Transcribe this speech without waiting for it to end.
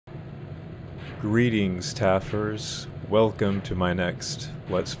Greetings, taffers. Welcome to my next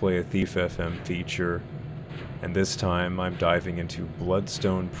Let's Play a Thief FM feature, and this time I'm diving into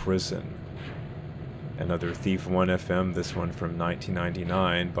Bloodstone Prison. Another Thief 1 FM, this one from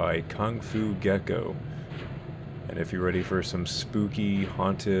 1999 by Kung Fu Gecko. And if you're ready for some spooky,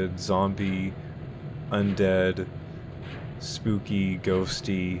 haunted, zombie, undead, spooky,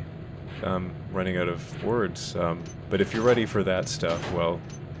 ghosty, running out of words, but if you're ready for that stuff, well,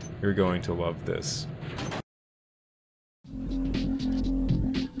 you're going to love this.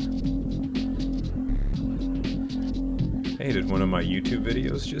 Hey, did one of my YouTube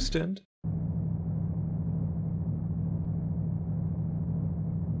videos just end?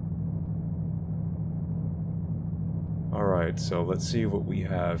 Alright, so let's see what we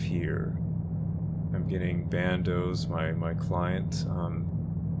have here. I'm getting Bando's, my client,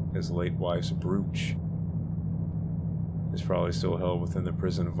 his late wife's brooch. Is probably still held within the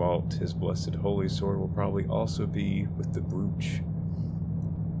prison vault. His blessed holy sword will probably also be with the brooch.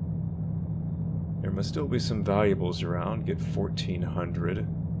 There must still be some valuables around. Get 1,400.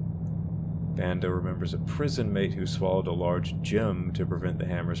 Bando remembers a prison mate who swallowed a large gem to prevent the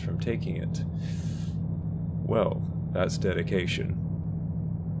hammers from taking it. Well, that's dedication.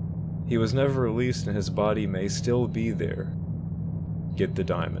 He was never released and his body may still be there. Get the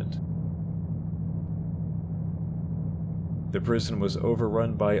diamond. The prison was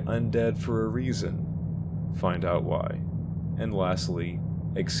overrun by undead for a reason. Find out why. And lastly,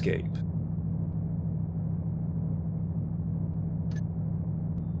 escape.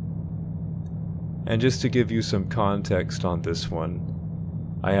 And just to give you some context on this one,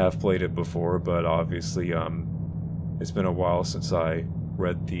 I have played it before, but obviously it's been a while since I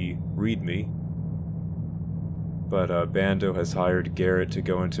read the README. But Bando has hired Garrett to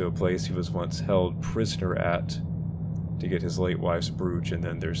go into a place he was once held prisoner at to get his late wife's brooch, and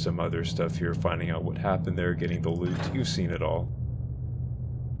then there's some other stuff here, finding out what happened there, getting the loot. You've seen it all.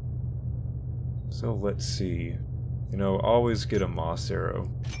 So let's see. You know, always get a moss arrow.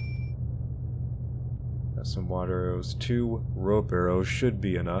 Got some water arrows. 2 rope arrows should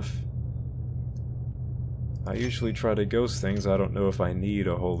be enough. I usually try to ghost things. I don't know if I need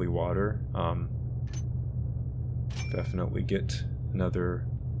a holy water. Definitely get another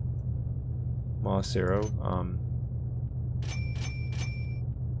moss arrow.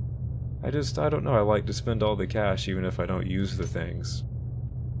 I don't know, I like to spend all the cash even if I don't use the things.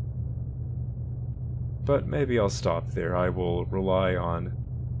 But maybe I'll stop there. I will rely on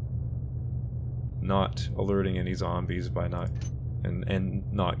not alerting any zombies by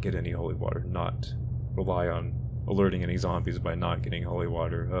and not get any holy water. Not rely on alerting any zombies by not getting holy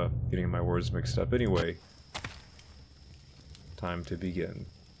water. Getting my words mixed up. Anyway, time to begin.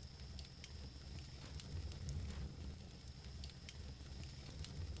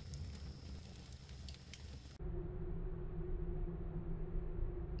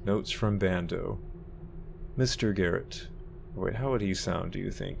 Notes from Bando. Mr. Garrett. Wait, how would he sound, do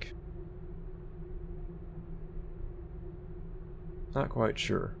you think? Not quite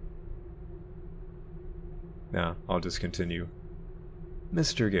sure. Nah, I'll just continue.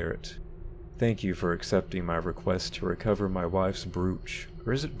 Mr. Garrett, thank you for accepting my request to recover my wife's brooch.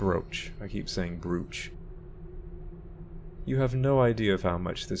 Or is it brooch? I keep saying brooch. You have no idea of how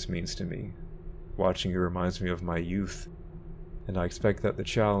much this means to me. Watching you reminds me of my youth, and I expect that the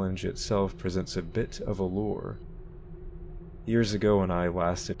challenge itself presents a bit of allure. Years ago when I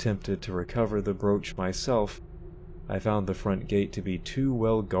last attempted to recover the brooch myself, I found the front gate to be too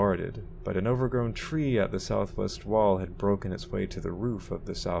well guarded, but an overgrown tree at the southwest wall had broken its way to the roof of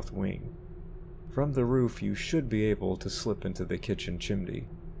the south wing. From the roof you should be able to slip into the kitchen chimney.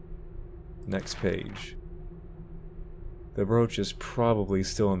 Next page. The brooch is probably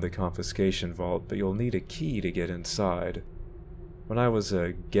still in the confiscation vault, but you'll need a key to get inside. When I was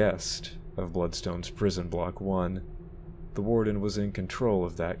a guest of Bloodstone's Prison Block 1, the warden was in control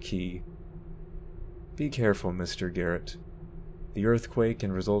of that key. Be careful, Mr. Garrett. The earthquake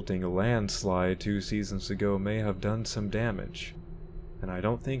and resulting landslide 2 seasons ago may have done some damage, and I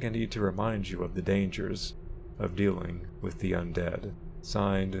don't think I need to remind you of the dangers of dealing with the undead.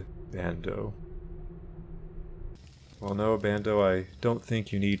 Signed, Bando. Well, no, Bando, I don't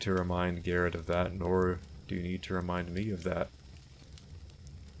think you need to remind Garrett of that, nor do you need to remind me of that.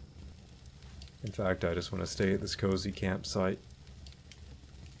 In fact, I just want to stay at this cozy campsite.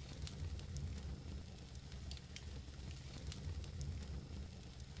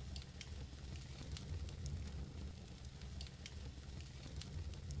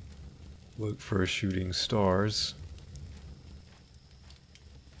 Look for shooting stars.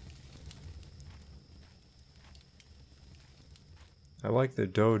 I like the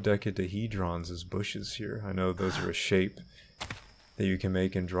dodecadahedrons as bushes here. I know those are a shape that you can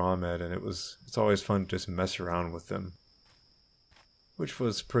make in Drawmed, and it's always fun to just mess around with them. Which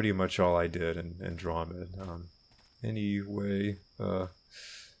was pretty much all I did in Drawmed. Anyway,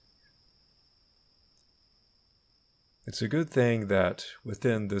 it's a good thing that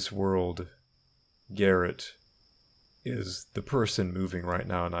within this world, Garrett is the person moving right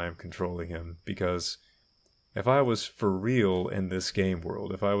now and I am controlling him, because if I was for real in this game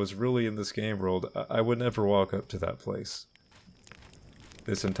world, if I was really in this game world, I would never walk up to that place.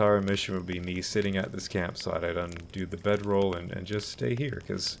 This entire mission would be me sitting at this campsite. I'd undo the bedroll and just stay here,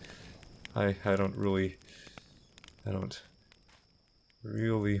 because I don't really want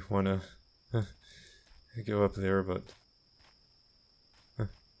to go up there,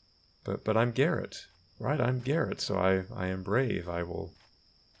 but I'm Garrett, right? I'm Garrett, so I am brave. I will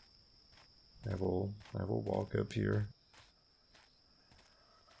walk up here.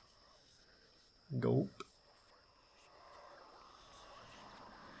 Gulp.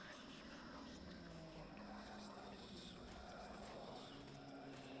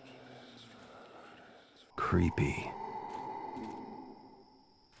 Creepy.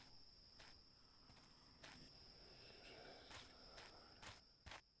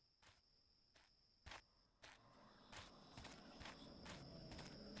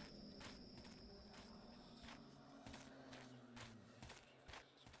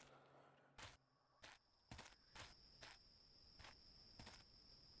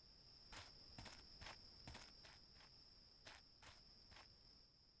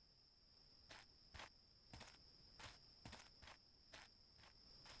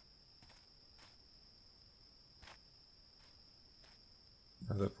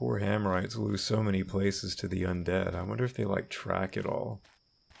 The poor Hammerites lose so many places to the undead. I wonder if they, like, track it all.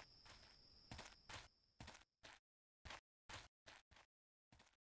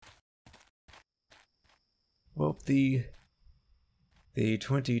 Well, the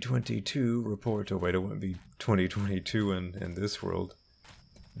 2022 report... Oh, wait, it wouldn't be 2022 in this world.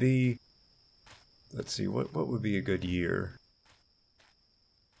 Let's see, what would be a good year?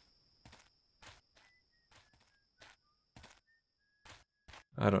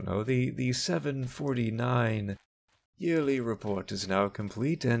 I don't know, the 749 yearly report is now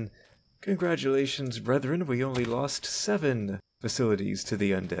complete, and congratulations, brethren, we only lost 7 facilities to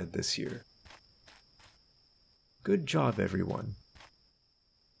the undead this year. Good job, everyone.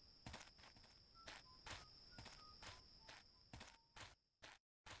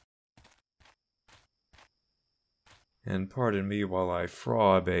 And pardon me while I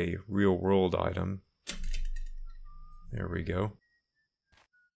frob a real-world item. There we go.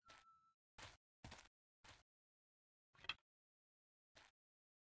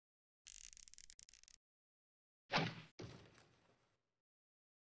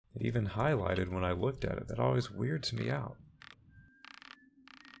 It even highlighted when I looked at it. That always weirds me out.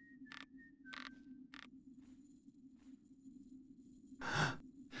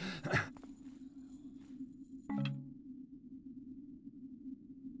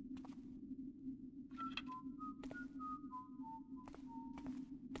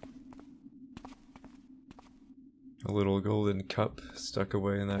 A little golden cup stuck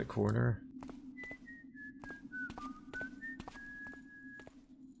away in that corner.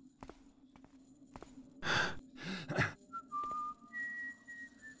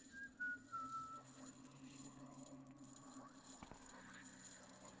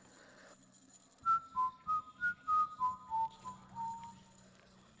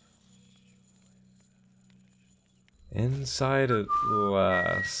 Inside at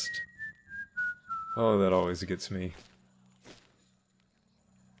last. Oh, that always gets me.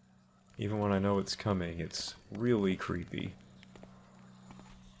 Even when I know it's coming, it's really creepy.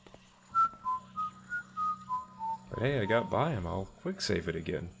 But hey, I got by him. I'll quick save it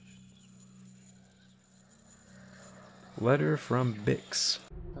again. Letter from Bix.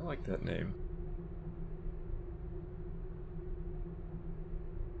 I like that name.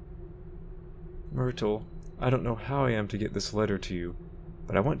 Myrtle, I don't know how I am to get this letter to you,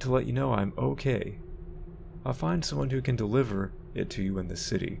 but I want to let you know I'm okay. I'll find someone who can deliver it to you in the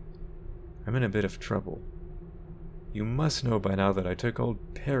city. I'm in a bit of trouble. You must know by now that I took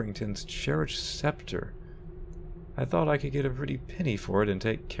old Parrington's cherished scepter. I thought I could get a pretty penny for it and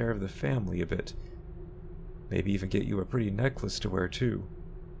take care of the family a bit. Maybe even get you a pretty necklace to wear too.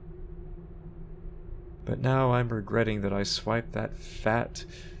 But now I'm regretting that I swiped that fat,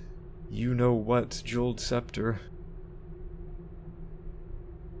 you-know-what jeweled scepter.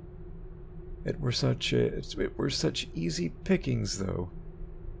 It were such easy pickings, though.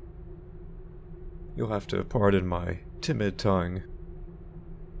 You'll have to pardon my timid tongue.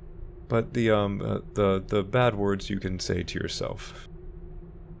 but the bad words you can say to yourself.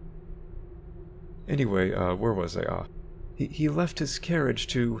 Anyway, where was I? He left his carriage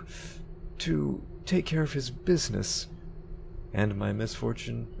to take care of his business. And my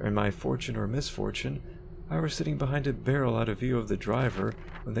misfortune, or my fortune or misfortune, I was sitting behind a barrel out of view of the driver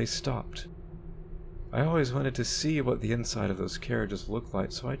when they stopped. I always wanted to see what the inside of those carriages looked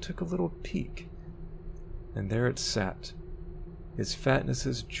like, so I took a little peek. And there it sat, his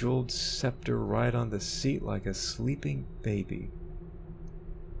fatness's jeweled scepter right on the seat like a sleeping baby.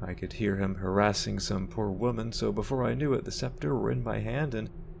 I could hear him harassing some poor woman, so before I knew it, the scepter were in my hand and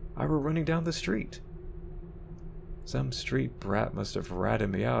I were running down the street. Some street brat must have ratted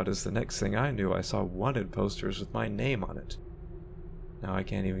me out, as the next thing I knew I saw wanted posters with my name on it. Now I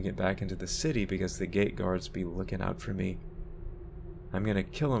can't even get back into the city because the gate guards be looking out for me. I'm gonna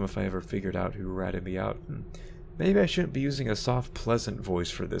kill him if I ever figured out who ratted me out. Maybe I shouldn't be using a soft, pleasant voice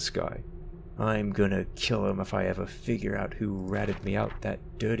for this guy. I'm gonna kill him if I ever figure out who ratted me out,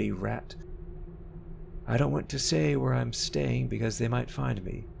 that dirty rat. I don't want to say where I'm staying because they might find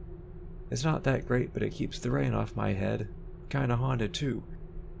me. It's not that great, but it keeps the rain off my head. Kinda haunted too.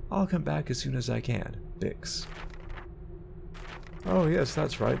 I'll come back as soon as I can. Bix. Oh yes,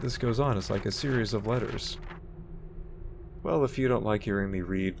 that's right, this goes on. It's like a series of letters. Well, if you don't like hearing me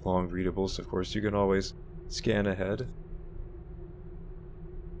read long readables, of course, you can always scan ahead.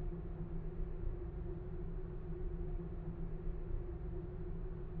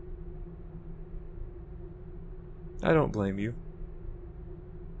 I don't blame you.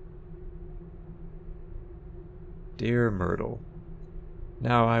 Dear Myrtle,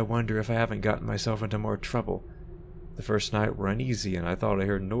 now I wonder if I haven't gotten myself into more trouble. The first night were uneasy, and I thought I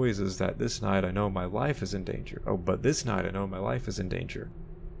heard noises that this night I know my life is in danger. Oh, but this night I know my life is in danger.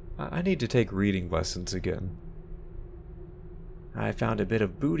 I need to take reading lessons again. I found a bit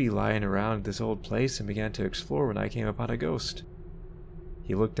of booty lying around this old place and began to explore when I came upon a ghost.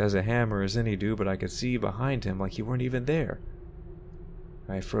 He looked as a hammer as any do, but I could see behind him like he weren't even there.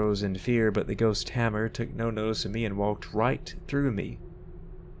 I froze in fear, but the ghost hammer took no notice of me and walked right through me.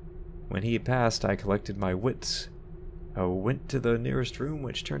 When he passed, I collected my wits. I went to the nearest room,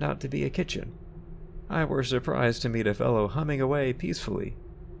 which turned out to be a kitchen. I was surprised to meet a fellow humming away peacefully.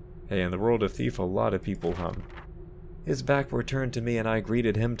 Hey, in the world of Thief, a lot of people hum. His back were turned to me, and I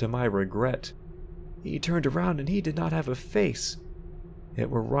greeted him to my regret. He turned around, and he did not have a face. It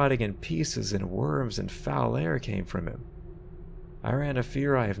were rotting in pieces, and worms and foul air came from him. I ran a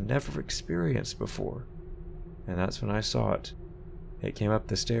fear I have never experienced before, and that's when I saw it. It came up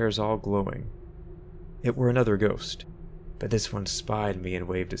the stairs all glowing. It were another ghost, but this one spied me and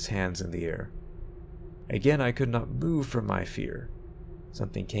waved its hands in the air. Again I could not move from my fear.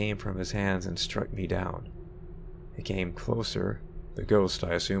 Something came from his hands and struck me down. It came closer, the ghost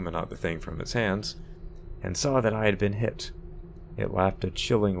I assume and not the thing from its hands, and saw that I had been hit. It laughed a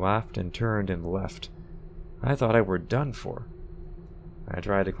chilling laugh and turned and left. I thought I were done for. I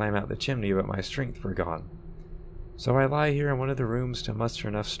tried to climb out the chimney, but my strength were gone. So I lie here in one of the rooms to muster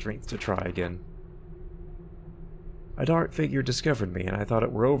enough strength to try again. A dark figure discovered me, and I thought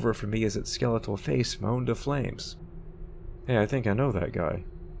it were over for me as its skeletal face moaned to flames. Hey, I think I know that guy.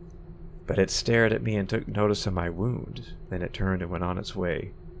 But it stared at me and took notice of my wound. Then it turned and went on its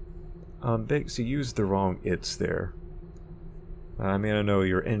way. Bix, you used the wrong "it's" there. I mean, I know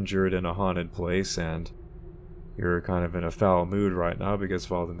you're injured in a haunted place, and you're kind of in a foul mood right now because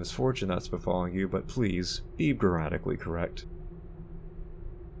of all the misfortune that's befalling you, but please, be grammatically correct.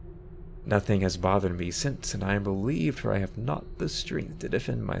 Nothing has bothered me since, and I am relieved, for I have not the strength to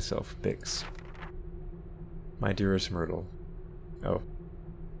defend myself, Bix. My dearest Myrtle. Oh.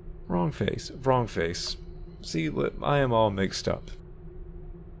 Wrong face, wrong face. See, I am all mixed up.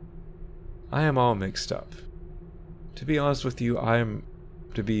 To be honest with you,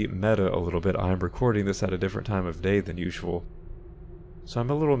 to be meta a little bit, I'm recording this at a different time of day than usual. So I'm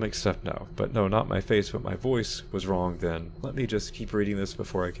a little mixed up now. But no, not my face, but my voice was wrong then. Let me just keep reading this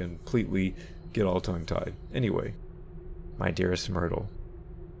before I completely get all tongue-tied. Anyway. My dearest Myrtle,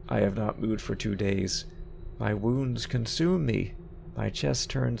 I have not moved for 2 days. My wounds consume me. My chest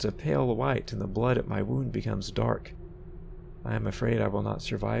turns a pale white, and the blood at my wound becomes dark. I am afraid I will not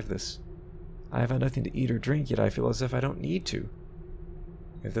survive this. I have had nothing to eat or drink, yet I feel as if I don't need to.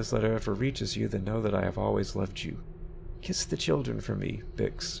 If this letter ever reaches you, then know that I have always loved you. Kiss the children for me,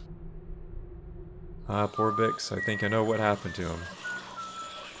 Bix. Ah, poor Bix. I think I know what happened to him.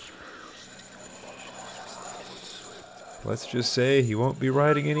 Let's just say he won't be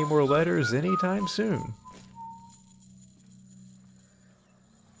writing any more letters anytime soon.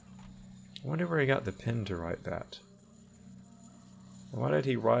 I wonder where he got the pen to write that. Why did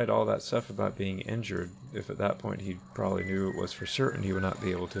he write all that stuff about being injured if at that point he probably knew it was for certain he would not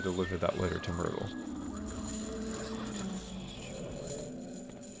be able to deliver that letter to Myrtle?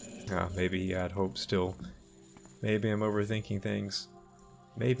 Maybe he had hope still. Maybe I'm overthinking things.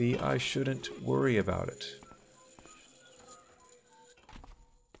 Maybe I shouldn't worry about it.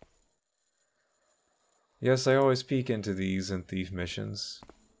 Yes, I always peek into these and Thief missions,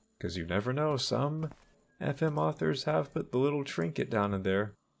 because you never know, some FM authors have put the little trinket down in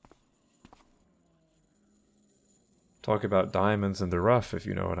there. Talk about diamonds in the rough, if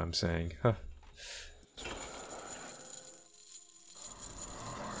you know what I'm saying. Huh.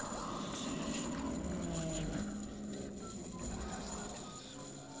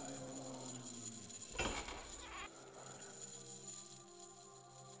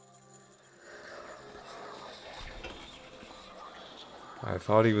 I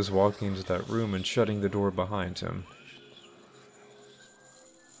thought he was walking into that room and shutting the door behind him.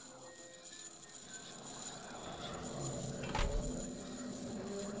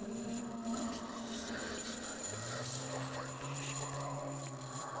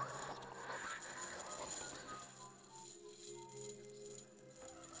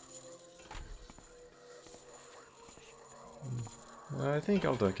 I think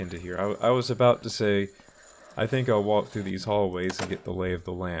I'll duck into here. I was about to say, I think I'll walk through these hallways and get the lay of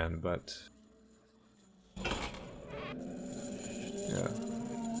the land, but... yeah.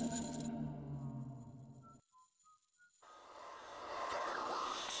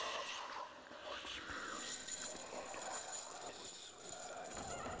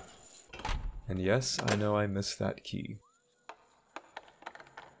 And yes, I know I missed that key.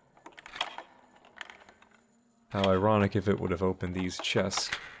 How ironic if it would have opened these chests.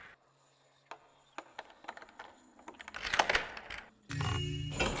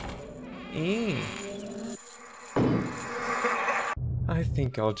 I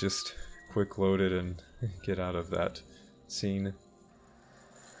think I'll just quick load it and get out of that scene.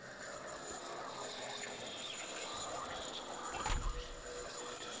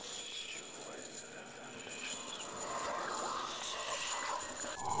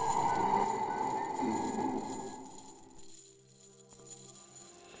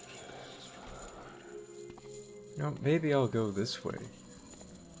 No, maybe I'll go this way.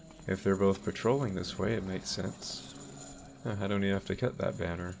 If they're both patrolling this way, it makes sense. I don't even have to cut that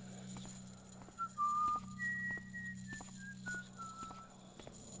banner.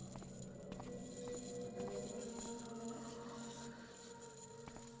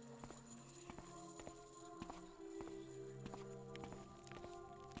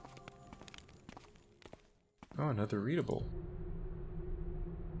 Oh, another readable.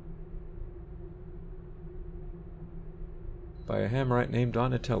 By a Hammerite named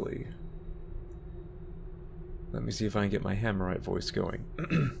Donatelli. Let me see if I can get my Hammerite voice going.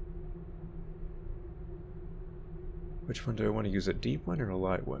 Which one do I want to use? A deep one or a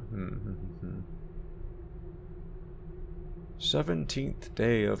light one? 17th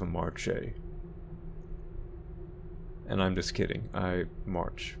day of March. And I'm just kidding. I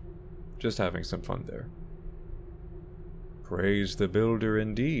march. Just having some fun there. Praise the builder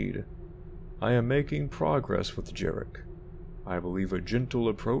indeed. I am making progress with Jarek. I believe a gentle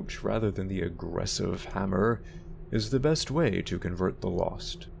approach rather than the aggressive hammer is the best way to convert the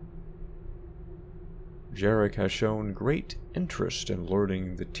lost. Jarek has shown great interest in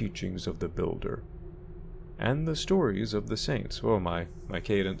learning the teachings of the builder and the stories of the saints. Oh, my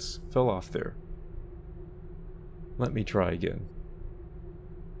cadence fell off there. Let me try again.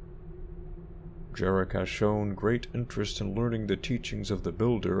 Jarek has shown great interest in learning the teachings of the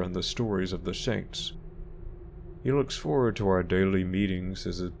builder and the stories of the saints. He looks forward to our daily meetings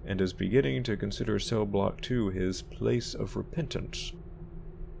and is beginning to consider Cell Block 2 his place of repentance.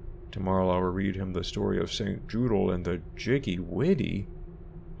 Tomorrow I will read him the story of St. Judal and the Jiggy Widdy.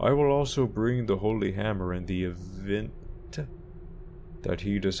 I will also bring the Holy Hammer in the event that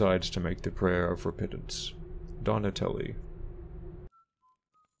he decides to make the prayer of repentance. Donatelli.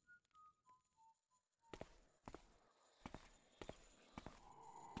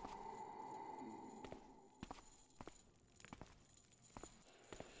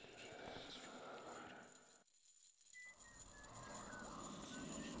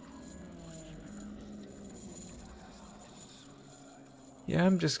 Yeah,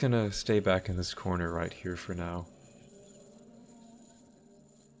 I'm just gonna stay back in this corner right here for now.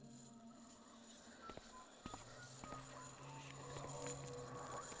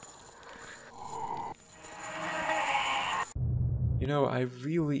 You know, I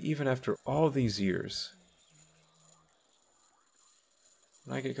really, even after all these years,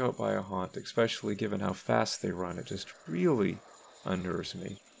 when I get caught by a haunt, especially given how fast they run, it just really unnerves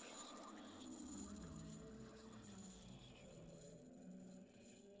me.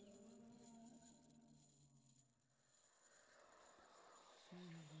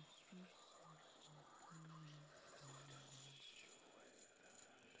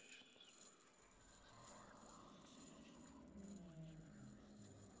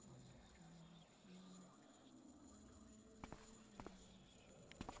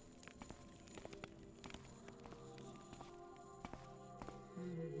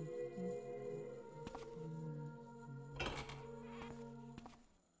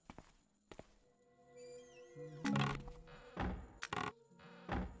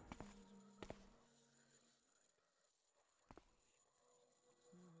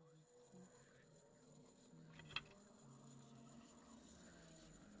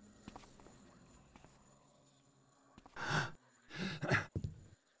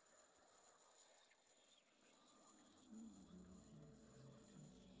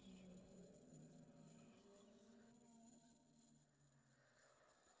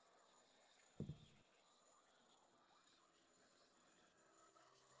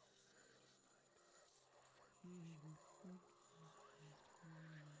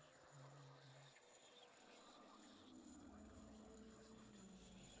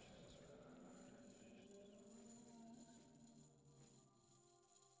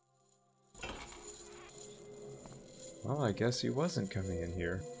 Well, I guess he wasn't coming in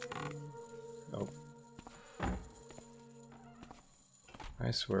here. Oh.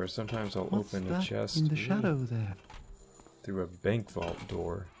 I swear, sometimes I'll open a chest in the shadow there? through a bank vault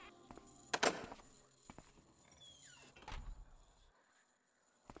door.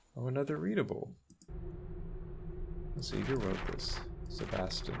 Oh, another readable. Let's see, who wrote this?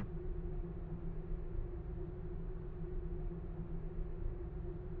 Sebastian.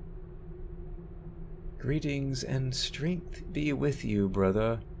 Greetings and strength be with you,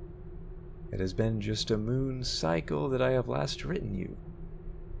 brother. It has been just a moon cycle that I have last written you.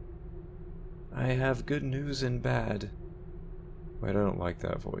 I have good news and bad. Wait, I don't like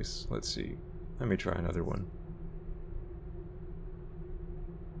that voice. Let's see. Let me try another one.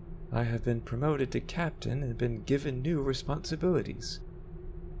 I have been promoted to captain and been given new responsibilities.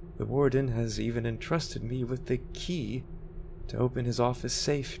 The warden has even entrusted me with the key to open his office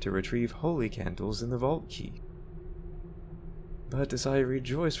safe to retrieve holy candles in the vault key. But as I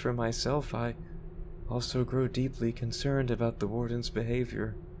rejoice for myself, I also grow deeply concerned about the warden's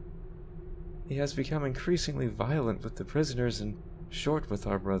behavior. He has become increasingly violent with the prisoners and short with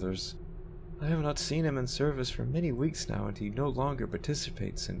our brothers. I have not seen him in service for many weeks now, and he no longer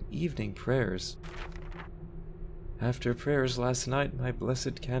participates in evening prayers. After prayers last night, my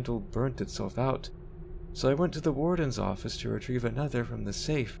blessed candle burnt itself out, so I went to the warden's office to retrieve another from the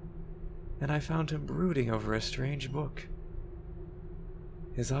safe, and I found him brooding over a strange book.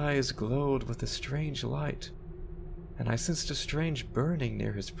 His eyes glowed with a strange light, and I sensed a strange burning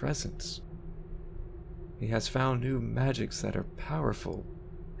near his presence. He has found new magics that are powerful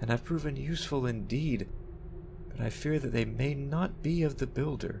and have proven useful indeed, but I fear that they may not be of the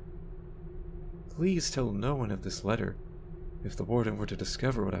builder. Please tell no one of this letter. If the warden were to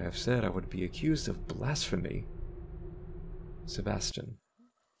discover what I have said, I would be accused of blasphemy. Sebastian.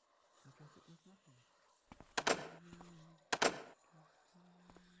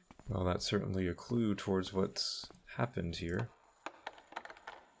 Well, that's certainly a clue towards what's happened here.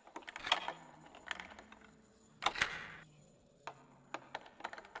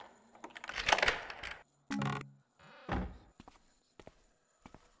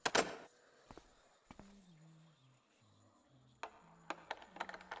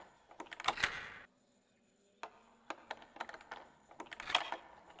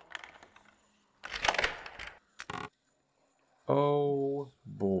 Oh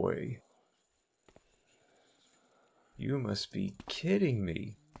boy. You must be kidding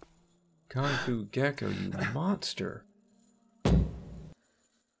me. Kung Fu Gecko, you monster.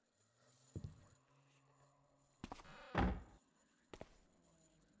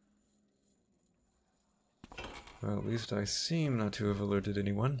 Well, at least I seem not to have alerted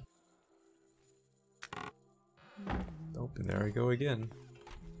anyone. Oh, and there I go again.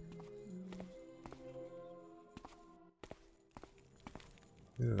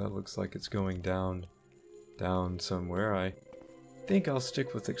 Ooh, that looks like it's going down somewhere. I think I'll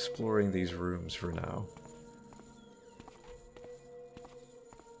stick with exploring these rooms for now.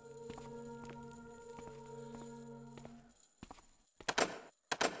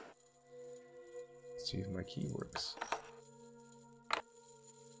 Let's see if my key works.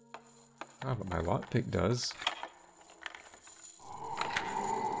 Ah, but my lockpick does.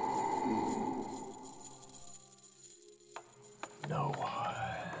 No.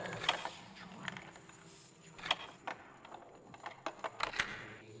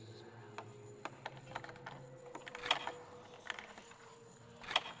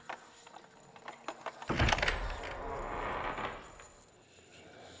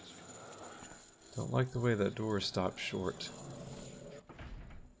 Don't like the way that door stopped short.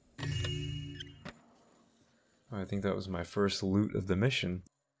 I think that was my first loot of the mission.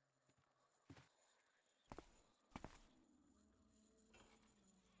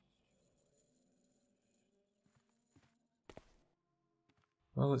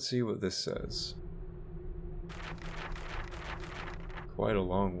 Well, let's see what this says. Quite a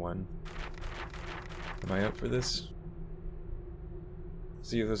long one. Am I up for this?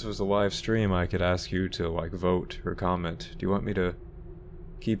 See, if this was a live stream, I could ask you to, like, vote or comment. Do you want me to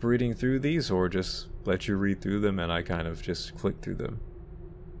keep reading through these, or just let you read through them and I kind of just click through them?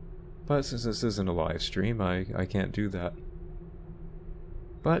 But since this isn't a live stream, I can't do that.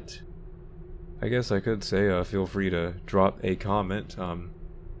 But I guess I could say, feel free to drop a comment,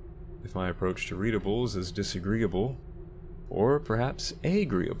 if my approach to readables is disagreeable, or perhaps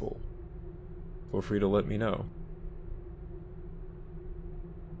agreeable. Feel free to let me know.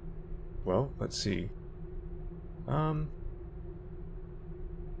 Well, let's see. I'll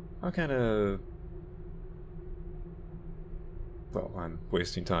kinda... Well, I'm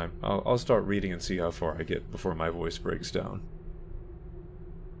wasting time. I'll start reading and see how far I get before my voice breaks down.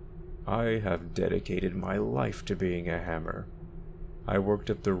 I have dedicated my life to being a hammer. I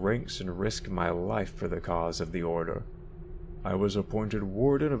worked up the ranks and risked my life for the cause of the order. I was appointed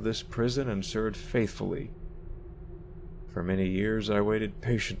warden of this prison and served faithfully. For many years I waited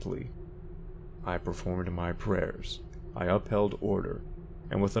patiently. I performed my prayers. I upheld order.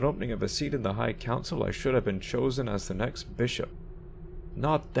 And with an opening of a seat in the High Council, I should have been chosen as the next bishop.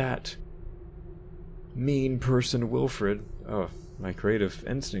 Not that mean person Wilfred. Oh, my creative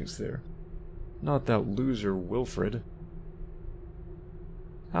instincts there. Not that loser Wilfred.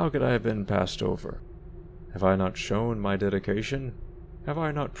 How could I have been passed over? Have I not shown my dedication? Have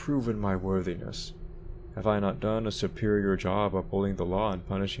I not proven my worthiness? Have I not done a superior job upholding the law and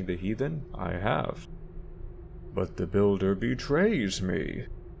punishing the heathen? I have. But the builder betrays me.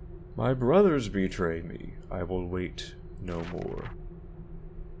 My brothers betray me. I will wait no more.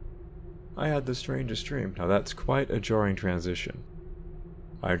 I had the strangest dream. Now that's quite a jarring transition.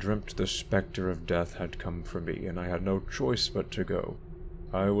 I dreamt the specter of death had come for me, and I had no choice but to go.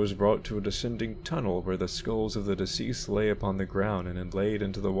 I was brought to a descending tunnel where the skulls of the deceased lay upon the ground and inlaid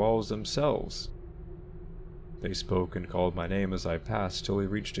into the walls themselves. They spoke and called my name as I passed till we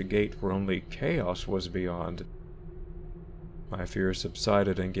reached a gate where only chaos was beyond. My fear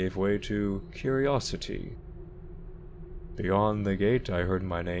subsided and gave way to curiosity. Beyond the gate I heard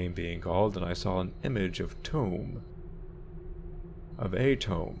my name being called, and I saw an image of tome. Of a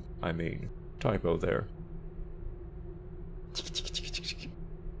tome, I mean. Typo there.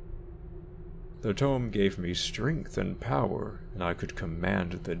 The tome gave me strength and power, and I could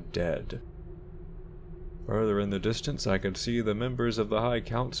command the dead. Further in the distance I could see the members of the High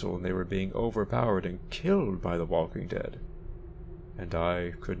Council, and they were being overpowered and killed by the walking dead. And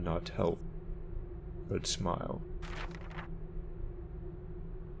I could not help but smile.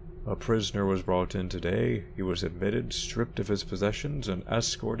 A prisoner was brought in today. He was admitted, stripped of his possessions, and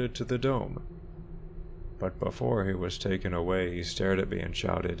escorted to the dome. But before he was taken away, he stared at me and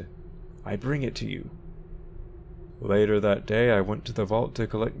shouted, "I bring it to you." Later that day, I went to the vault to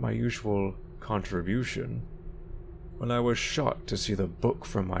collect my usual contribution, when I was shocked to see the book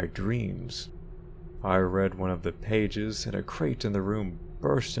from my dreams. I read one of the pages, and a crate in the room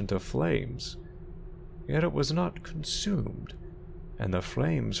burst into flames. Yet it was not consumed, and the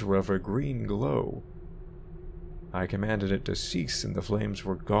flames were of a green glow. I commanded it to cease, and the flames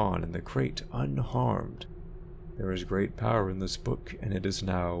were gone, and the crate unharmed. There is great power in this book, and it is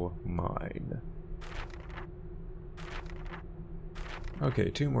now mine.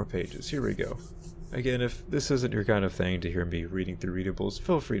 Okay, 2 more pages. Here we go. Again, if this isn't your kind of thing to hear me reading through readables,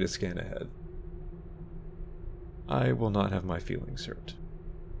 feel free to scan ahead. I will not have my feelings hurt.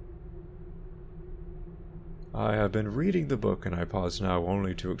 I have been reading the book, and I pause now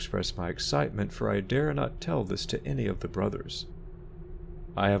only to express my excitement, for I dare not tell this to any of the brothers.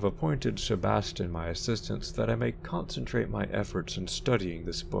 I have appointed Sebastian my assistant so that I may concentrate my efforts in studying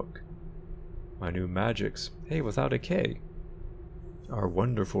this book. My new magics, hey, without a K, are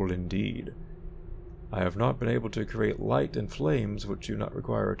wonderful indeed. I have not been able to create light and flames which do not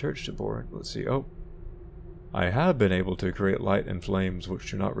require a torch to burn. Let's see, I have been able to create light and flames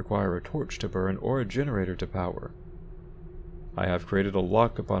which do not require a torch to burn or a generator to power. I have created a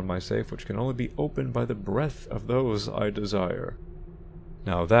lock upon my safe which can only be opened by the breath of those I desire.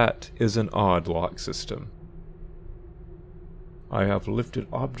 Now that is an odd lock system. I have lifted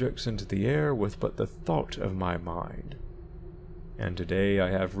objects into the air with but the thought of my mind. And today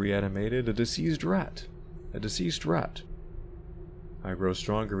I have reanimated a deceased rat. I grow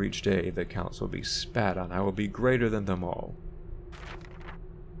stronger each day, the counts will be spat on, I will be greater than them all.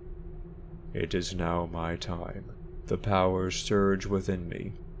 It is now my time. The powers surge within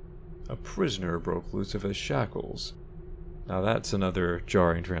me. A prisoner broke loose of his shackles. Now that's another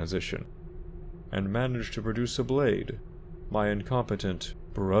jarring transition. And managed to produce a blade. My incompetent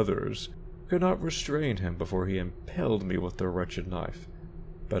brothers could not restrain him before he impaled me with the wretched knife.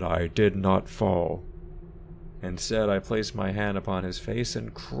 But I did not fall. Instead, I placed my hand upon his face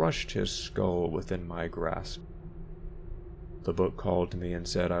and crushed his skull within my grasp. The book called to me and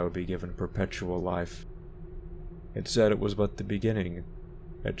said I would be given perpetual life. It said it was but the beginning.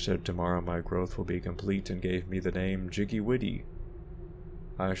 It said tomorrow my growth will be complete and gave me the name Jiggy Widdy.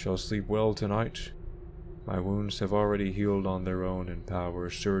 I shall sleep well tonight. My wounds have already healed on their own and power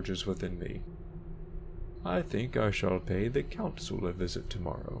surges within me. I think I shall pay the council a visit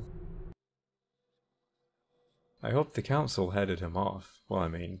tomorrow. I hope the council headed him off. Well, I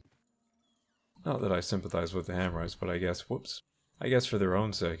mean, not that I sympathize with the Hammerites, but I guess, whoops, I guess for their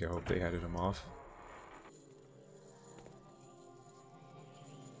own sake I hope they headed him off.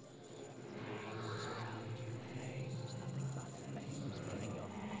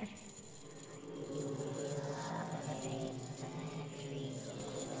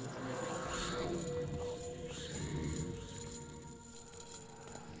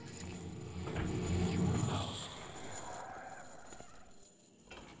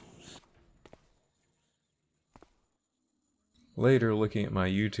 Later, looking at my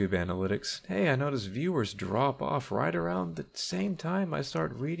YouTube analytics, hey, I noticed viewers drop off right around the same time I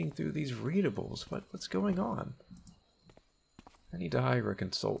start reading through these readables. What's going on? I need to hire a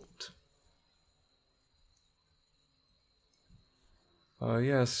consultant.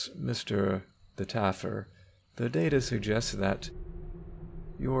 Yes, Mr. the Taffer. The data suggests that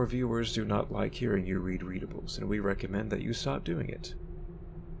your viewers do not like hearing you read readables, and we recommend that you stop doing it.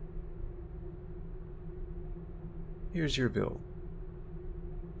 Here's your bill.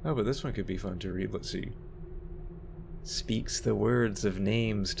 Oh, but this one could be fun to read. Let's see. Speaks the words of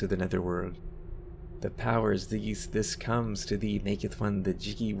names to the netherworld. The powers this comes to thee maketh one the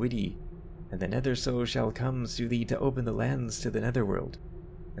Jiggy Widdy, and the nether soul shall comes to thee to open the lands to the netherworld,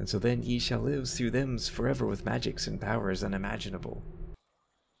 and so then ye shall live through them forever with magics and powers unimaginable.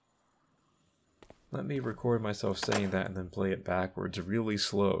 Let me record myself saying that and then play it backwards really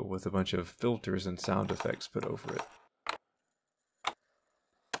slow with a bunch of filters and sound effects put over it.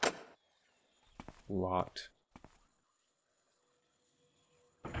 Locked.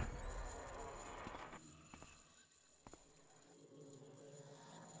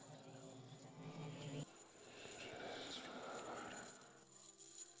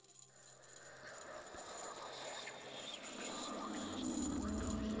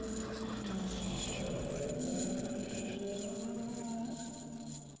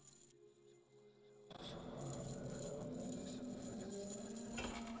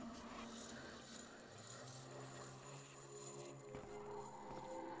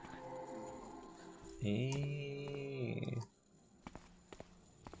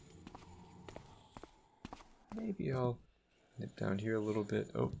 Maybe I'll nip down here a little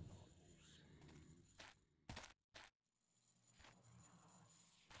bit. Oh.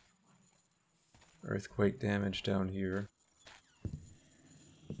 Earthquake damage down here.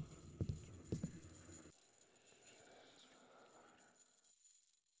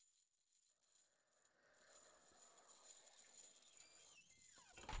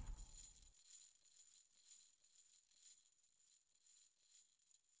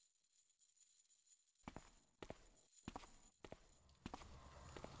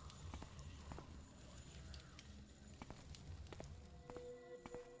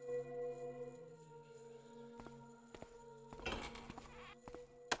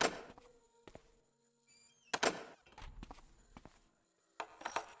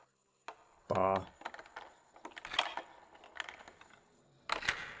 Bah.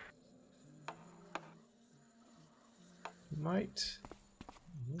 Might.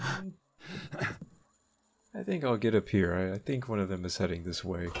 I think I'll get up here. I think one of them is heading this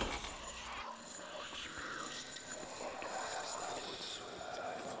way.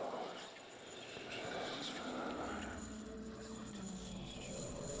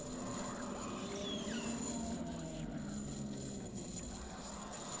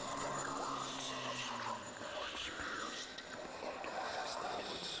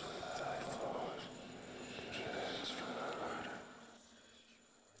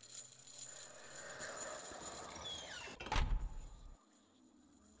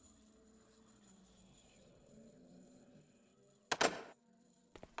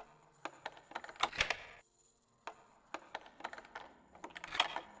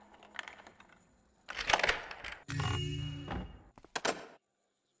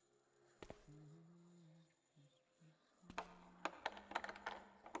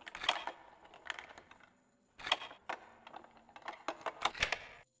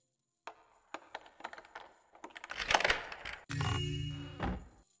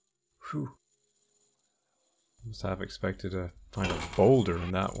 Whew. Must have expected to find a boulder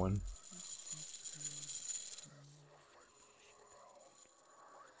in that one.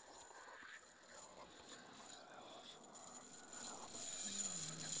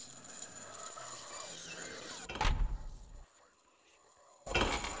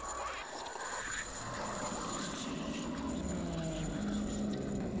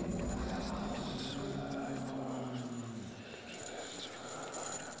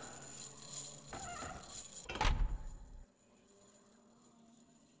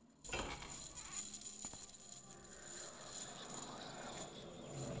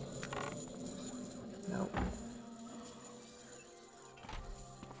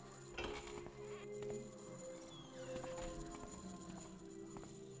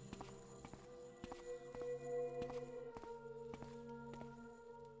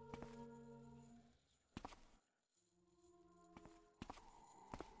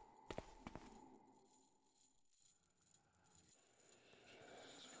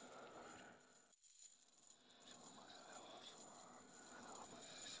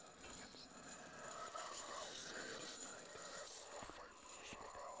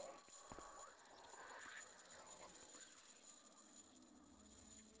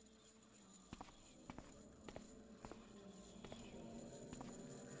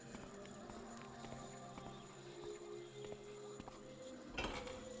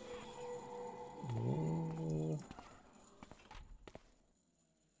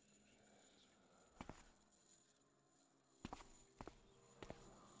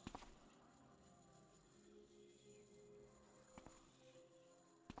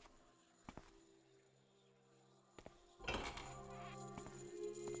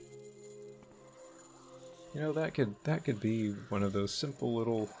 You know, that could be one of those simple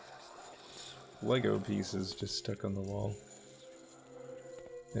little Lego pieces just stuck on the wall.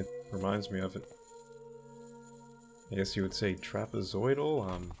 It reminds me of it. I guess you would say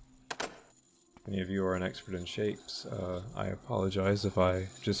trapezoidal. Any of you are an expert in shapes. I apologize if I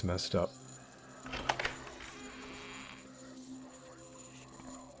just messed up.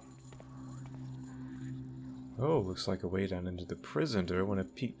 Oh, looks like a way down into the prison. Do I want to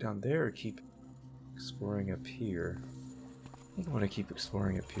peek down there or keep exploring up here? I think I want to keep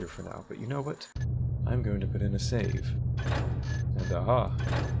exploring up here for now, but you know what? I'm going to put in a save. And aha!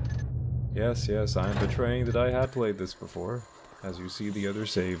 Yes, yes, I'm betraying that I have played this before, as you see the other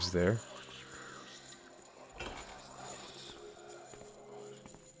saves there.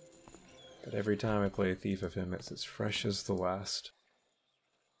 But every time I play a Thief FM, it's as fresh as the last.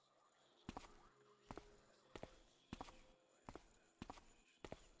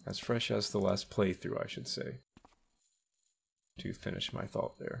 As fresh as the last playthrough, I should say. To finish my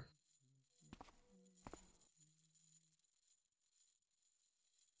thought there.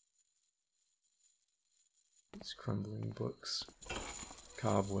 These crumbling books.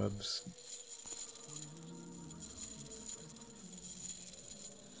 Cobwebs.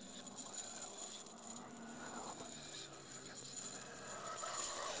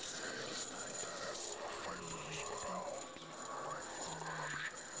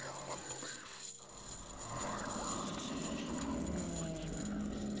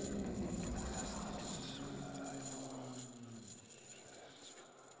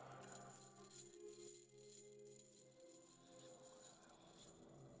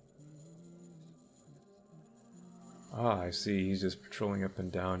 Ah, I see. He's just patrolling up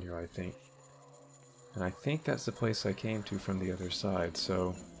and down here, I think. And I think that's the place I came to from the other side,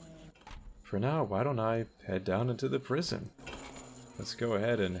 so... For now, why don't I head down into the prison? Let's go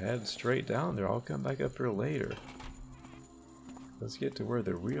ahead and head straight down there. I'll come back up here later. Let's get to where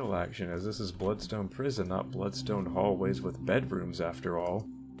the real action is. This is Bloodstone Prison, not Bloodstone hallways with bedrooms, after all.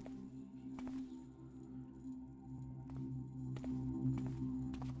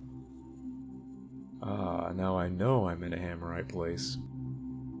 Ah, now I know I'm in a Hammerite place.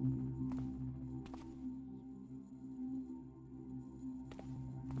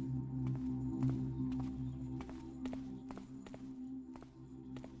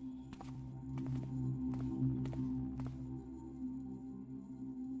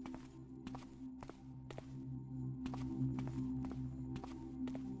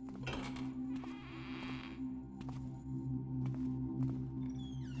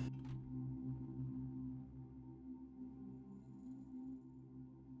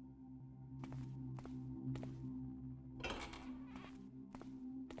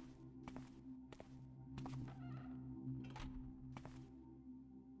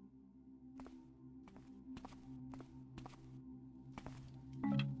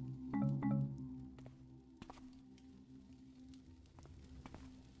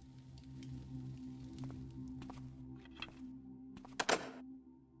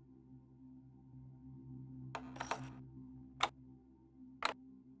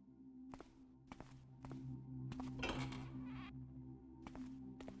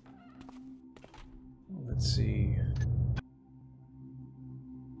 Let's see.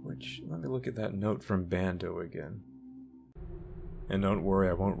 Let me look at that note from Bando again. And don't worry,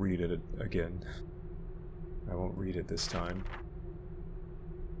 I won't read it again. I won't read it this time.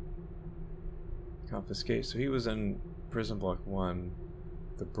 Confiscate. So he was in prison block 1.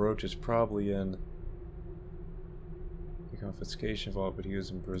 The brooch is probably in the confiscation vault, but he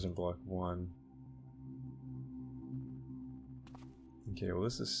was in prison block 1. Okay, well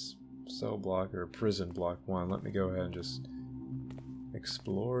this is cell block or prison block 1. Let me go ahead and just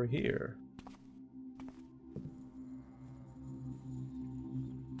explore here.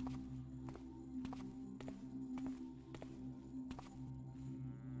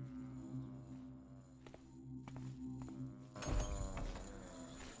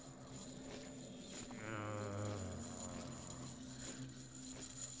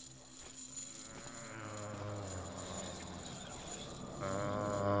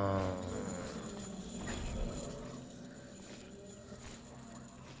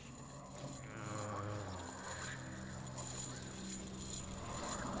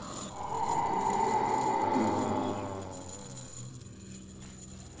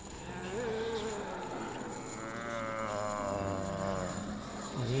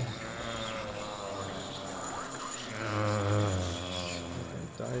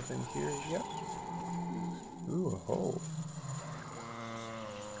 Dive in here, yep. Ooh, a hole.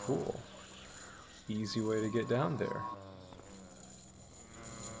 Cool. Easy way to get down there.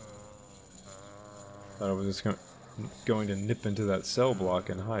 Thought I was just going to nip into that cell block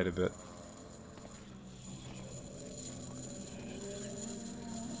and hide a bit.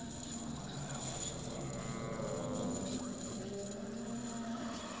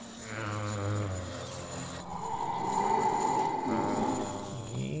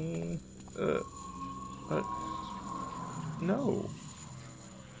 No.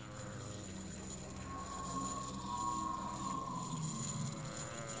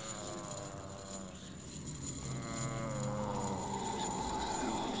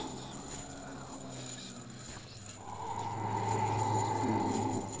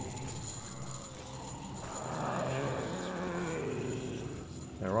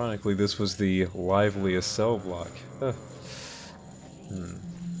 Ironically, this was the liveliest cell block.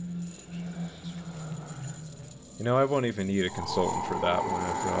 You know, I won't even need a consultant for that one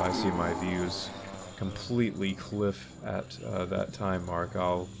if I see my views completely cliff at that time mark.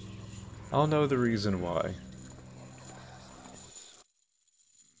 I'll know the reason why.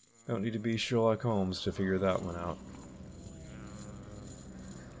 Don't need to be Sherlock Holmes to figure that one out.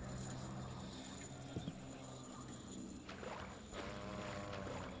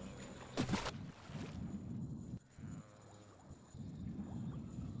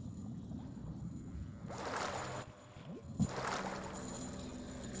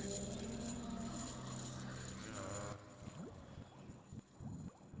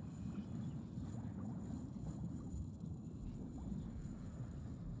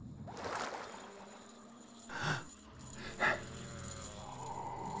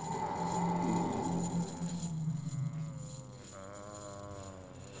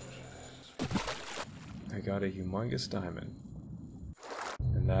 I got a humongous diamond.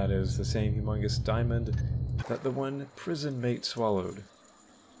 And that is the same humongous diamond that the one prison mate swallowed.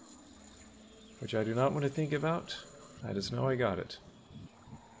 Which I do not want to think about. I just know I got it.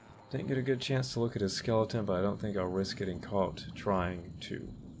 Didn't get a good chance to look at his skeleton, but I don't think I'll risk getting caught trying to.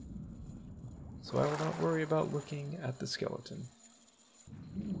 So I will not worry about looking at the skeleton.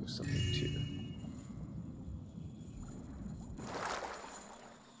 Ooh, something too.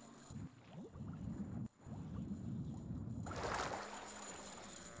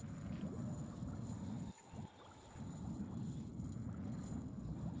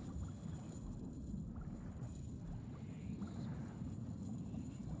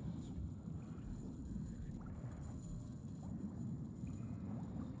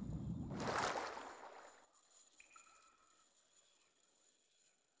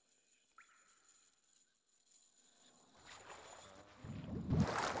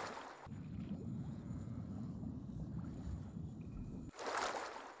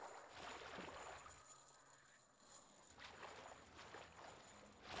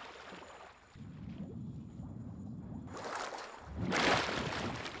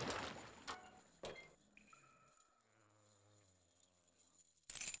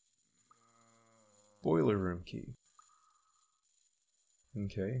 Boiler room key.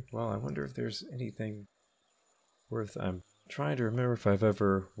 Okay, well, I wonder if there's anything worth... I'm trying to remember if I've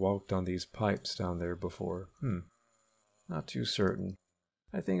ever walked on these pipes down there before. Not too certain.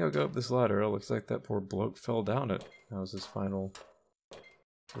 I think I'll go up this ladder. It looks like that poor bloke fell down it. That was his final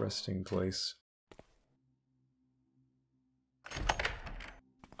resting place.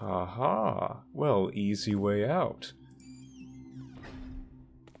 Aha! Well, easy way out.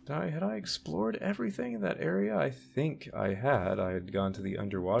 Had I explored everything in that area? I think I had. I had gone to the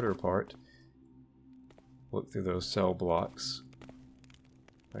underwater part. Looked through those cell blocks.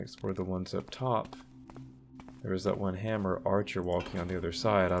 I explored the ones up top. There was that one hammer archer walking on the other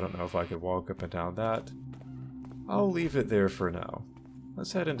side. I don't know if I could walk up and down that. I'll leave it there for now.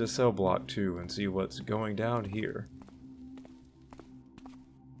 Let's head into cell block 2 and see what's going down here.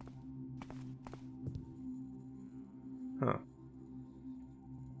 Huh.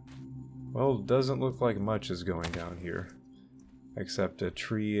 Well, doesn't look like much is going down here. Except a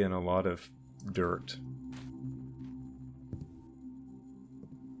tree and a lot of dirt.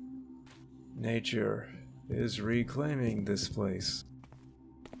 Nature is reclaiming this place.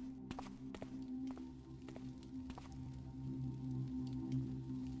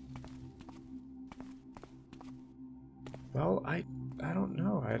 Well, I don't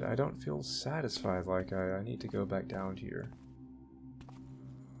know. I don't feel satisfied. Like I need to go back down here.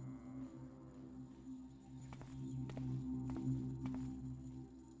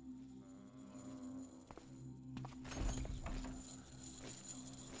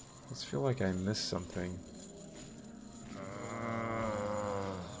 I just feel like I missed something.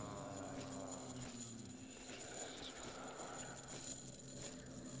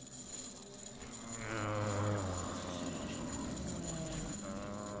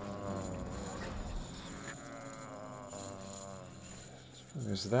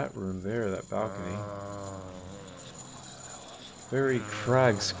 There's that room there, that balcony. Very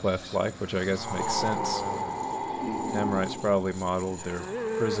Crag's Cleft-like, which I guess makes sense. Hammerite's probably modeled their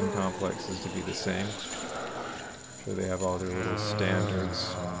prison complexes to be the same. I'm sure they have all their little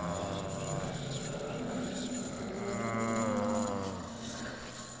standards.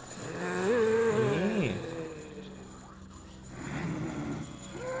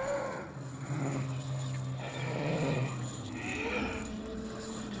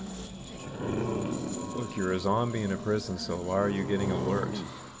 You're a zombie in a prison cell. Why are you getting alert?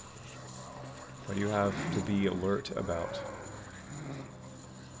 What do you have to be alert about?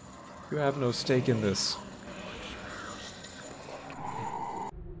 You have no stake in this.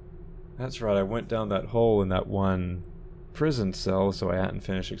 That's right, I went down that hole in that one prison cell, so I hadn't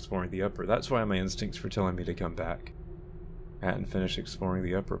finished exploring the upper. That's why my instincts were telling me to come back. I hadn't finished exploring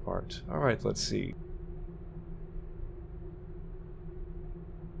the upper part. Alright, let's see.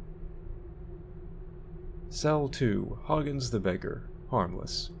 Cell 2, Hoggins the Beggar,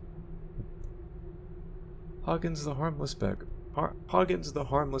 harmless. Hoggins the harmless beggar. Hoggins the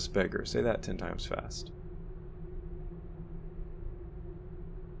harmless beggar. Say that 10 times fast.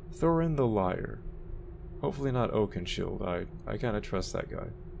 Thorin the liar. Hopefully not Oakenshield. I kinda trust that guy.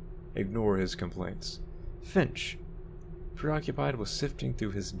 Ignore his complaints. Finch. Preoccupied with sifting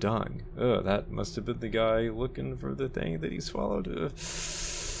through his dung. Ugh, that must have been the guy looking for the thing that he swallowed.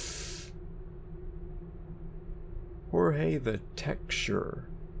 Jorge the Texture.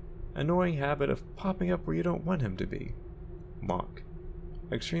 Annoying habit of popping up where you don't want him to be. Mock.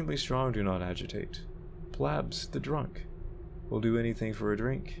 Extremely strong, do not agitate. Plabs the Drunk. Will do anything for a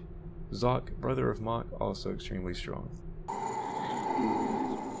drink. Zoc, brother of Mock, also extremely strong.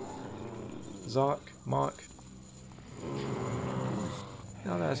 Zoc, Mock.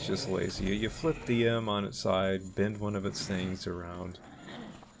 Now that's just lazy. You flip the M on its side, bend one of its things around.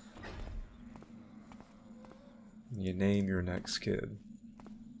 You name your next kid.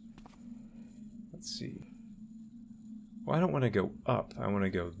 Let's see. Well, I don't want to go up. I want to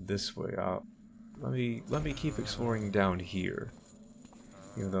go this way out. Let me keep exploring down here.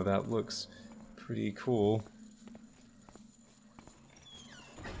 Even though that looks pretty cool.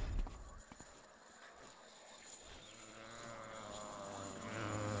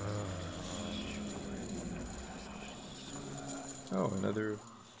 Oh, another...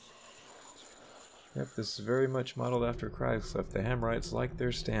 Yep, this is very much modeled after Crag's Cleft. The Hammerites like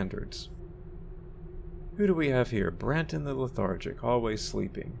their standards. Who do we have here? Branton the Lethargic, always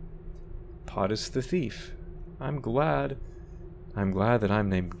sleeping. Pottus the Thief. I'm glad that I'm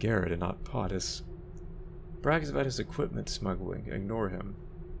named Garrett and not Pottus. Brags about his equipment smuggling. Ignore him.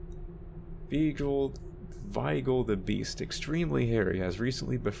 Vigil the Beast, extremely hairy, has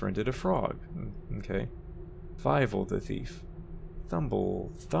recently befriended a frog. Okay. Fievel the Thief. Oh,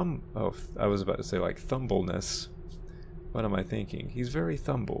 I was about to say like Thumbleness. What am I thinking? He's very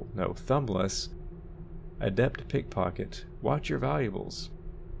thumble. No, thumbless. Adept pickpocket. Watch your valuables.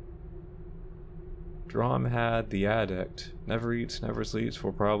 Dromhad the Adept. Never eats, never sleeps,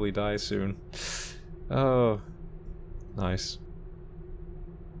 will probably die soon. Oh, nice.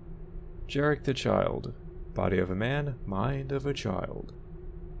 Jarek the Child. Body of a man, mind of a child.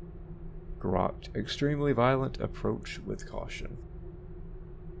 grot, extremely violent, approach with caution.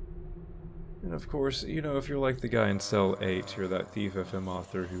 And of course, you know, if you're like the guy in Cell 8, you're that Thief FM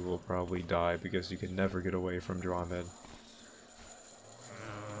author who will probably die because you can never get away from Drawmed.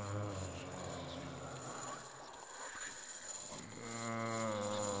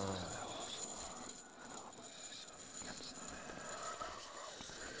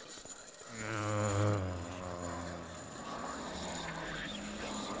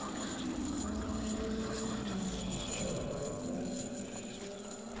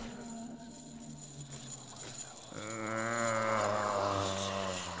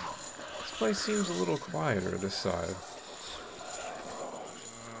 This place seems a little quieter this side.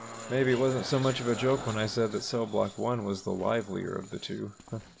 Maybe it wasn't so much of a joke when I said that cell block 1 was the livelier of the two.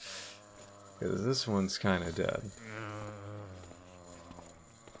 Because this one's kinda dead.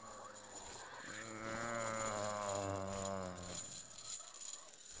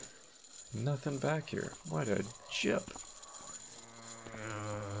 Nothing back here. What a chip.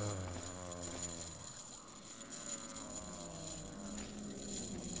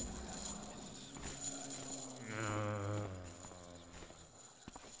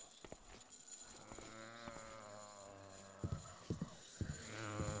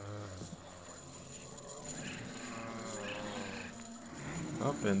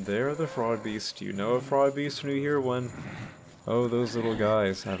 Up and there are the fraud beasts. You know a fraud beast when you hear one. Oh, those little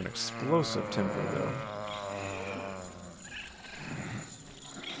guys have an explosive temper, though.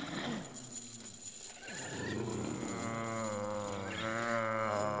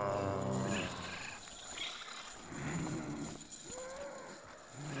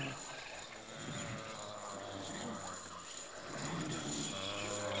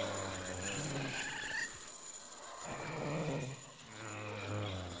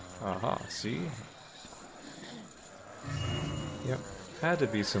 Aha, see? Yep, had to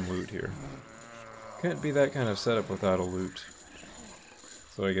be some loot here. Couldn't be that kind of setup without a loot.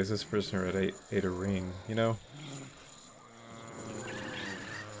 So I guess this prisoner had ate a ring, you know?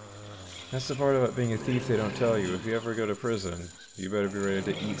 That's the part about being a thief they don't tell you. If you ever go to prison, you better be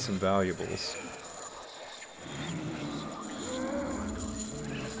ready to eat some valuables.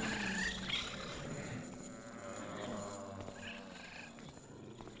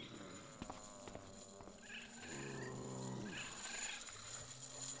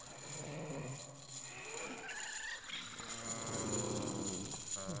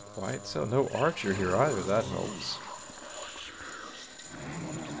 Quiet cell. No archer here either, that helps.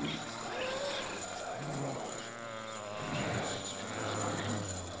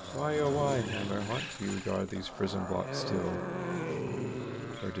 Why oh why, Hammer, why do you guard these prison blocks still?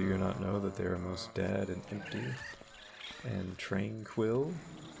 Or do you not know that they are most dead and empty and tranquil?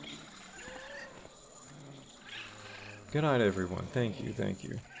 Good night, everyone. Thank you, thank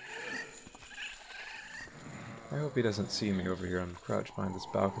you. I hope he doesn't see me over here. I'm crouched behind this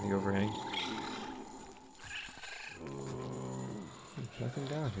balcony overhang. There's nothing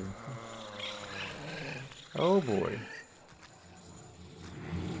down here. Oh boy.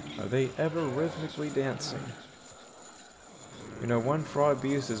 Are they ever rhythmically dancing? You know, one fraud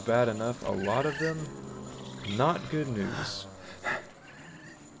beast is bad enough. A lot of them, not good news.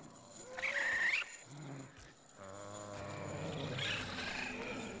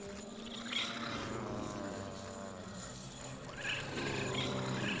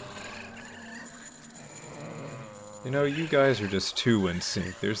 You know, you guys are just too in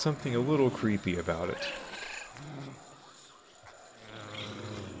sync. There's something a little creepy about it.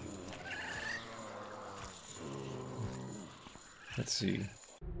 Let's see.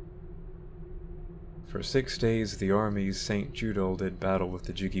 For 6 days, the armies St. Judal did battle with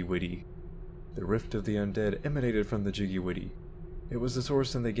the Jiggy-Witty. The rift of the undead emanated from the Jiggy-Witty. It was the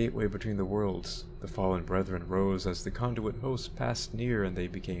source and the gateway between the worlds. The fallen brethren rose as the conduit host passed near, and they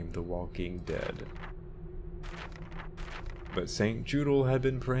became the walking dead. But St. Judal had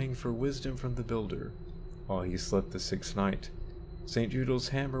been praying for wisdom from the Builder. While he slept the 6th night, St. Judal's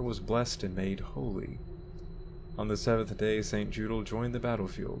hammer was blessed and made holy. On the 7th day, St. Judal joined the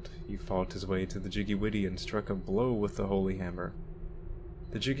battlefield. He fought his way to the Jiggy-Witty and struck a blow with the holy hammer.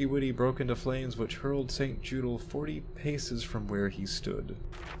 The Jiggy-Witty broke into flames which hurled St. Judal 40 paces from where he stood.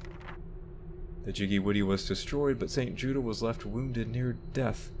 The Jiggy-Witty was destroyed, but St. Judal was left wounded near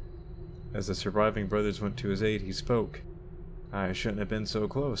death. As the surviving brothers went to his aid, he spoke. I shouldn't have been so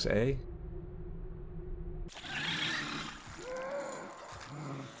close, eh?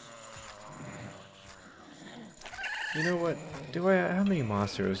 You know what? How many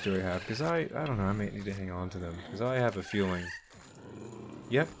monsters do I have? Because I don't know, I might need to hang on to them. Because I have a feeling.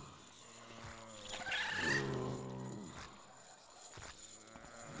 Yep.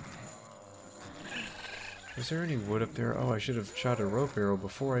 Is there any wood up there? Oh, I should have shot a rope arrow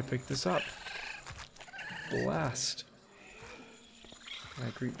before I picked this up. Blast. Can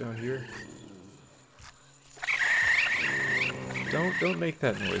I creep down here? Don't make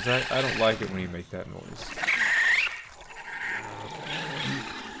that noise. I don't like it when you make that noise.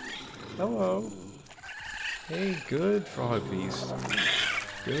 Hello. Hey, good frog beast.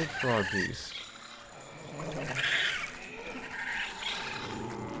 Good frog beast.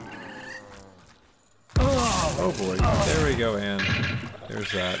 Oh boy. There we go, and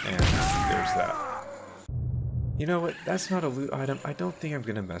there's that, and there's that. You know what? That's not a loot item. I don't think I'm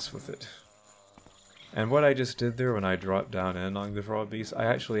gonna mess with it. And what I just did there when I dropped down in on the frog beast, I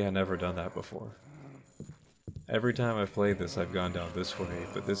actually had never done that before. Every time I've played this, I've gone down this way,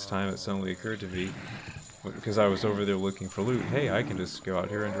 but this time it suddenly occurred to me, because I was over there looking for loot, hey, I can just go out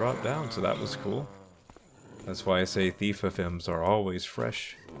here and drop down, so that was cool. That's why I say Thief FMs are always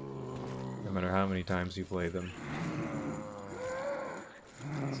fresh, no matter how many times you play them.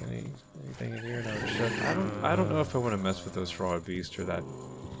 Is anything in here? No, shut. I don't know if I want to mess with those frog beasts or that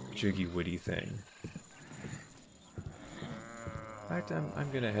jiggy witty thing. In fact,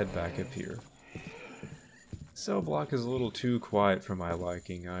 I'm gonna head back up here. Cell block is a little too quiet for my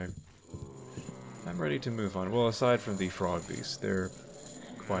liking. I'm ready to move on. Well, aside from the frog beasts, they're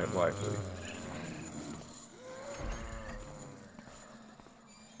quite lively.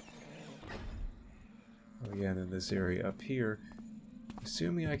 Oh yeah, and then this area up here.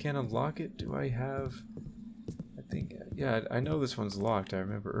 Assuming I can unlock it, do I have... I think... Yeah, I know this one's locked, I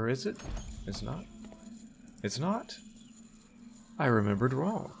remember. Or is it? It's not? It's not? I remembered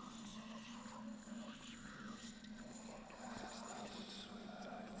wrong.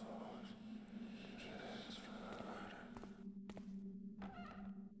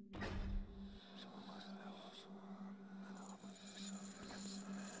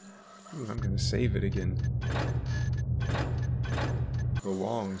 Ooh, I'm gonna save it again. The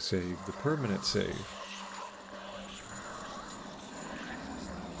long save, the permanent save.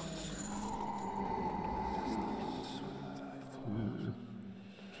 Ooh.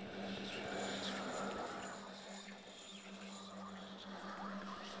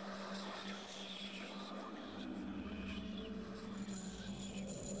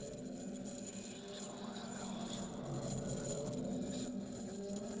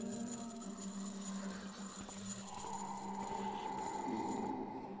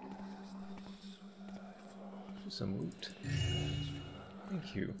 Some loot.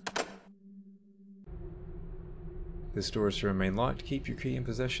 Thank you. This door is to remain locked. Keep your key in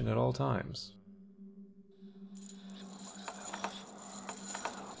possession at all times.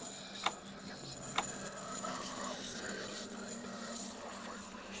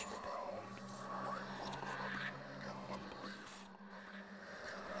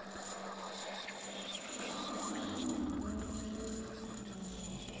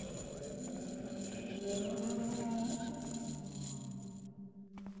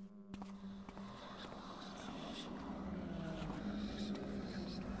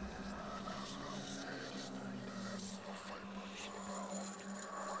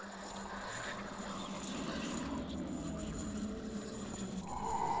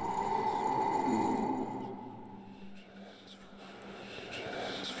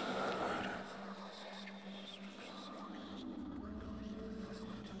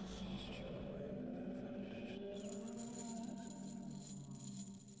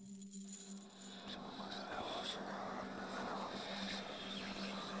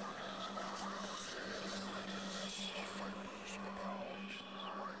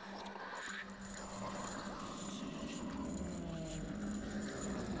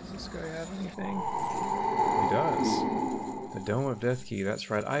 Does this guy have anything? He does. The Dome of Death key, that's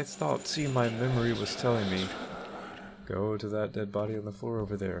right. I thought, see, my memory was telling me, go to that dead body on the floor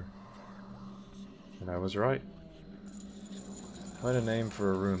over there. And I was right. What a name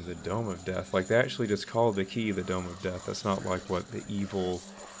for a room, the Dome of Death. Like, they actually just called the key the Dome of Death. That's not like what the evil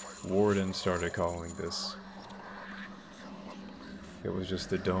warden started calling this. It was just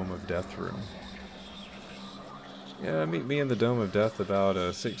the Dome of Death room. Yeah, meet me in the Dome of Death about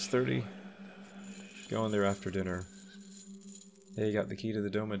 6:30. Go in there after dinner. Hey, you got the key to the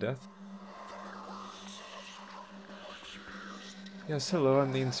Dome of Death? Yes, hello,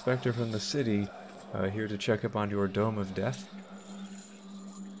 I'm the inspector from the city. Here to check up on your Dome of Death.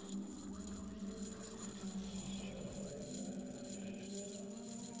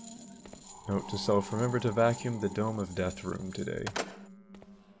 Note to self, remember to vacuum the Dome of Death room today.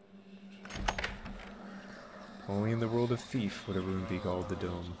 Only in the world of Thief would a room be called the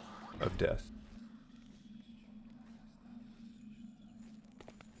Dome of Death.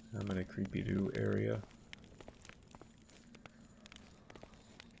 I'm in a creepy-doo area.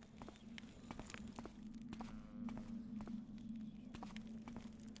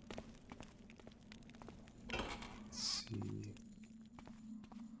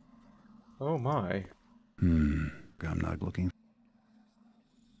 Oh my. I'm not looking.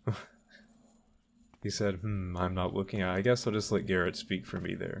 He said, I'm not looking. I guess I'll just let Garrett speak for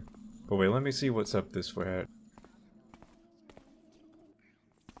me there. But wait, let me see what's up this way.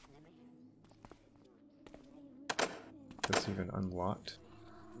 That's even unlocked.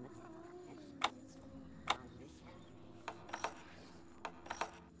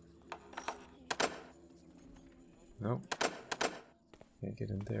 Nope. Can't get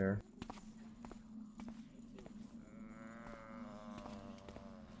in there.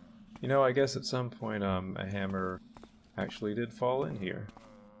 You know, I guess at some point, a hammer actually did fall in here.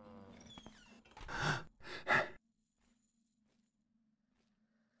 Let's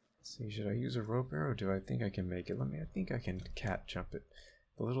see, should I use a rope arrow? Do I think I can make it? I think I can cat jump it.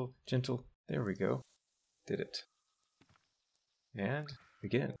 A little gentle, there we go. Did it. And,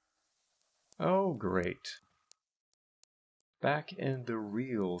 begin. Oh, great. Back in the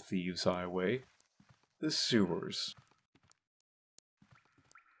real Thieves' Highway, the sewers.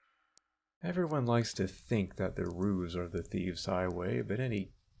 Everyone likes to think that the roofs are the Thieves' Highway, but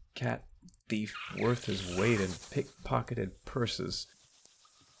any cat thief worth his weight in pickpocketed purses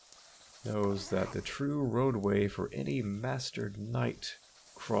knows that the true roadway for any mastered night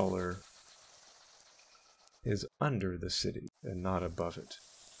crawler is under the city and not above it.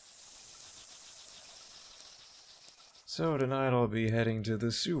 So tonight I'll be heading to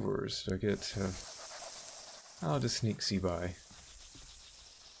the sewers to get, I'll just sneak-see by.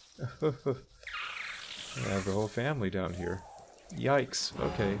 I have the whole family down here. Yikes.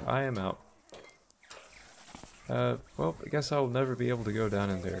 Okay, I am out. Well, I guess I'll never be able to go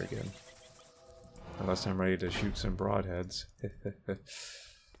down in there again. Unless I'm ready to shoot some broadheads.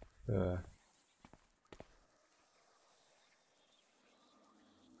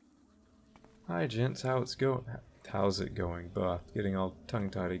 Hi gents, how's it going? Bah, getting all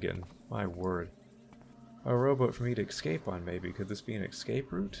tongue-tied again. My word. A rowboat for me to escape on, maybe. Could this be an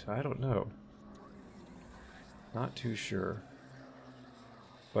escape route? I don't know. Not too sure.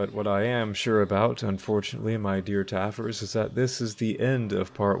 But what I am sure about, unfortunately, my dear taffers, is that this is the end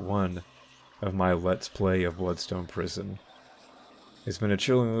of part 1 of my Let's Play of Bloodstone Prison. It's been a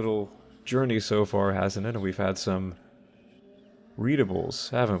chilling little journey so far, hasn't it? And we've had some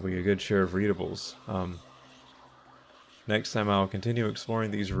readables, haven't we? A good share of readables. Next time I'll continue exploring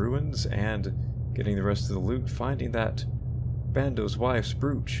these ruins and getting the rest of the loot, finding that Bando's wife's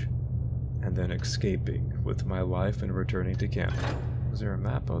brooch, and then escaping with my life and returning to camp. Is there a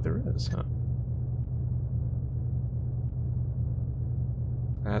map? Oh, there is, huh?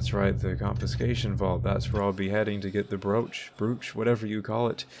 That's right, the confiscation vault. That's where I'll be heading to get the brooch, whatever you call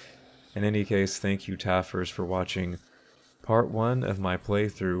it. In any case, thank you, taffers, for watching part 1 of my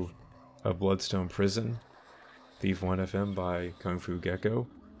playthrough of Bloodstone Prison, Thief FM by Kung Fu Gecko.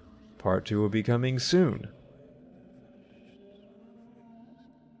 Part 2 will be coming soon.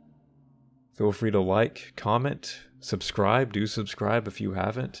 Feel free to like, comment, subscribe. Do subscribe if you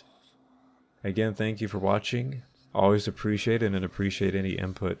haven't. Again, thank you for watching. Always appreciate it and appreciate any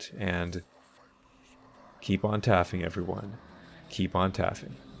input. And keep on taffing, everyone. Keep on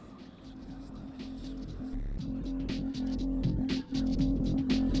taffing.